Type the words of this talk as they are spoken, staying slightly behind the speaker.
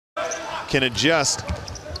can adjust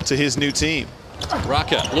to his new team.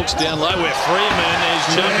 Rucker looks down low where Freeman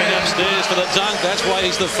is jumping upstairs for the dunk. That's why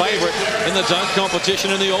he's the favourite in the dunk competition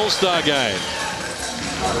in the All-Star game.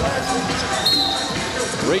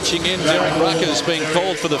 Reaching in, Derek Rucker's being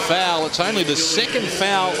called for the foul. It's only the second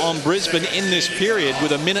foul on Brisbane in this period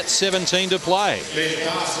with 1:17 to play.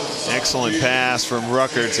 Excellent pass from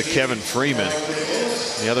Rucker to Kevin Freeman.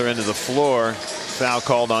 The other end of the floor, foul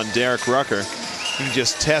called on Derek Rucker. He's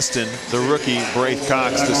just testing the rookie Braith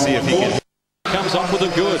Cox to see if he can. Comes up with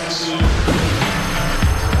the goods.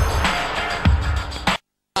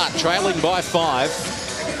 Trailing by 5.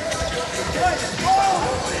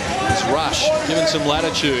 It's Rush given some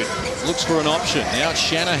latitude. Looks for an option. Now it's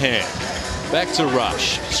Shanahan. Back to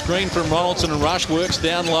Rush. Screen from Ronaldson, and Rush works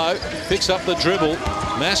down low. Picks up the dribble.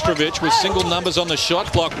 Mastrovic with single numbers on the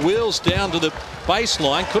shot clock. Wheels down to the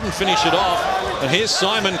baseline. Couldn't finish it off. And here's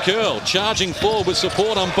Simon Curl charging forward with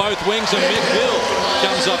support on both wings. And Mick Hill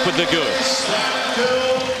comes up with the goods.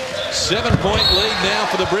 7-point lead now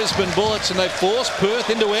for the Brisbane Bullets, and they force Perth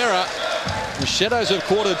into error. The shadows of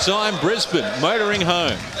quarter time, Brisbane motoring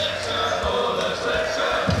home.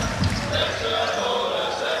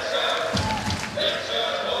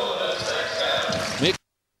 Mick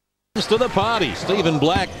comes to the party. Stephen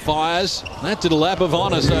Black fires. That did a lap of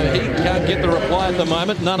honour, so he can't get the reply at the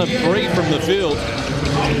moment. None of 3 from the field.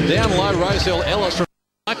 Down low, Roselle Ellis from.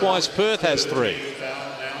 Likewise, Perth has 3.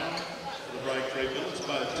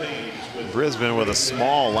 Brisbane with a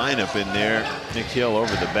small lineup in there. Nick Hill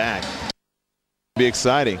over the back. Be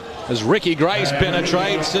exciting as Ricky Grace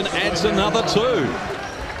penetrates and adds another 2.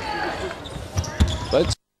 And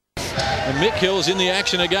Mick Hill's in the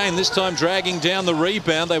action again, this time dragging down the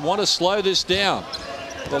rebound. They want to slow this down.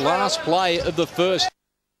 The last play of the first.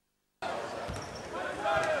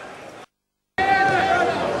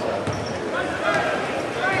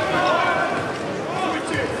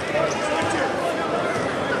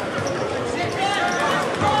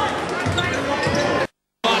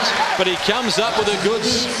 But he comes up with the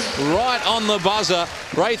goods right on the buzzer.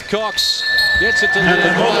 Braith Cox gets it to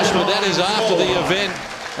Lily Marsh, but that is after the event.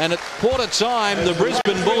 And at quarter time, the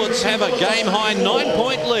Brisbane Bullets have a game-high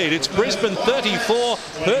 9-point lead. It's Brisbane 34,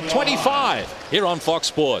 Perth 25 here on Fox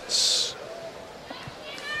Sports.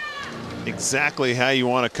 Exactly how you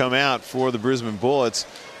want to come out for the Brisbane Bullets.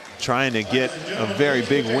 Trying to get a very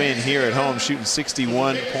big win here at home, shooting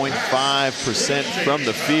 61.5% from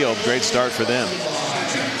the field. Great start for them.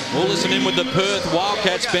 We'll listen in with the Perth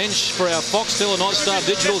Wildcats bench for our Foxtel and Austar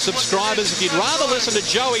digital subscribers. If you'd rather listen to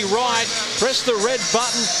Joey Wright, press the red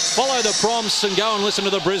button, follow the prompts, and go and listen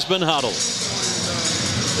to the Brisbane Huddle.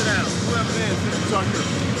 Sit down. Whoever it is,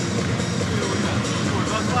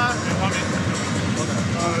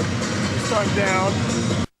 start down.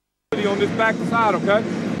 On this back side, okay?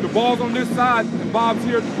 The ball's on this side, and Bob's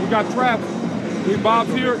here. We got traps.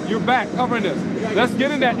 Bob's here, you're back covering this. Let's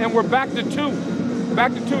get in that, and we're back to 2.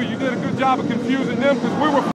 Back to 2. You did a good job of confusing them because we were